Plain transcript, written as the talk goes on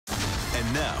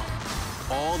And now,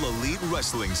 all elite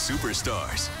wrestling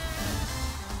superstars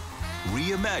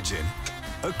reimagine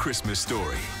a Christmas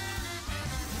story.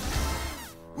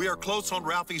 We are close on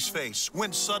Ralphie's face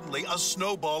when suddenly a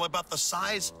snowball about the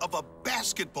size of a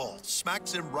basketball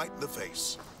smacks him right in the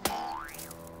face.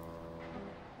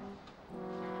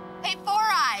 Hey, Four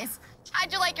Eyes,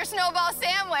 how'd you like your snowball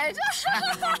sandwich?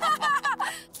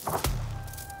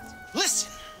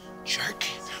 Listen, jerk.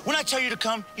 When I tell you to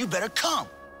come, you better come.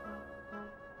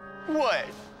 What?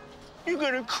 You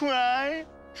gonna cry?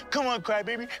 Come on, cry,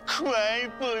 baby. Cry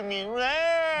for me.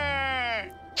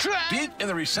 Cry. Deep in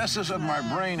the recesses of my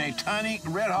brain, a tiny,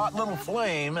 red-hot little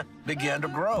flame began to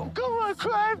grow. Come on,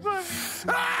 cry for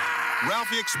me.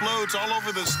 Ralphie explodes all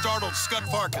over the startled Scott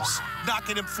Farkas,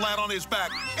 knocking him flat on his back,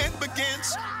 and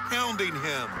begins pounding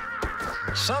him.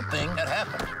 Something had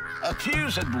happened. A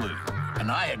fuse had blew,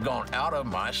 and I had gone out of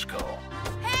my skull.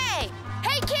 Hey!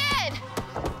 Hey, kid!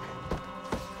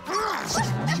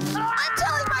 I'm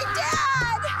telling my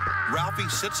dad! Ralphie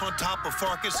sits on top of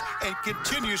Farkas and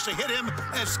continues to hit him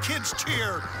as kids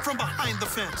cheer from behind the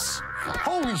fence.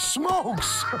 Holy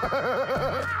smokes!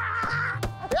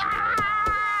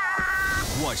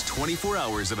 Watch 24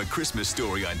 hours of A Christmas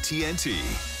Story on TNT.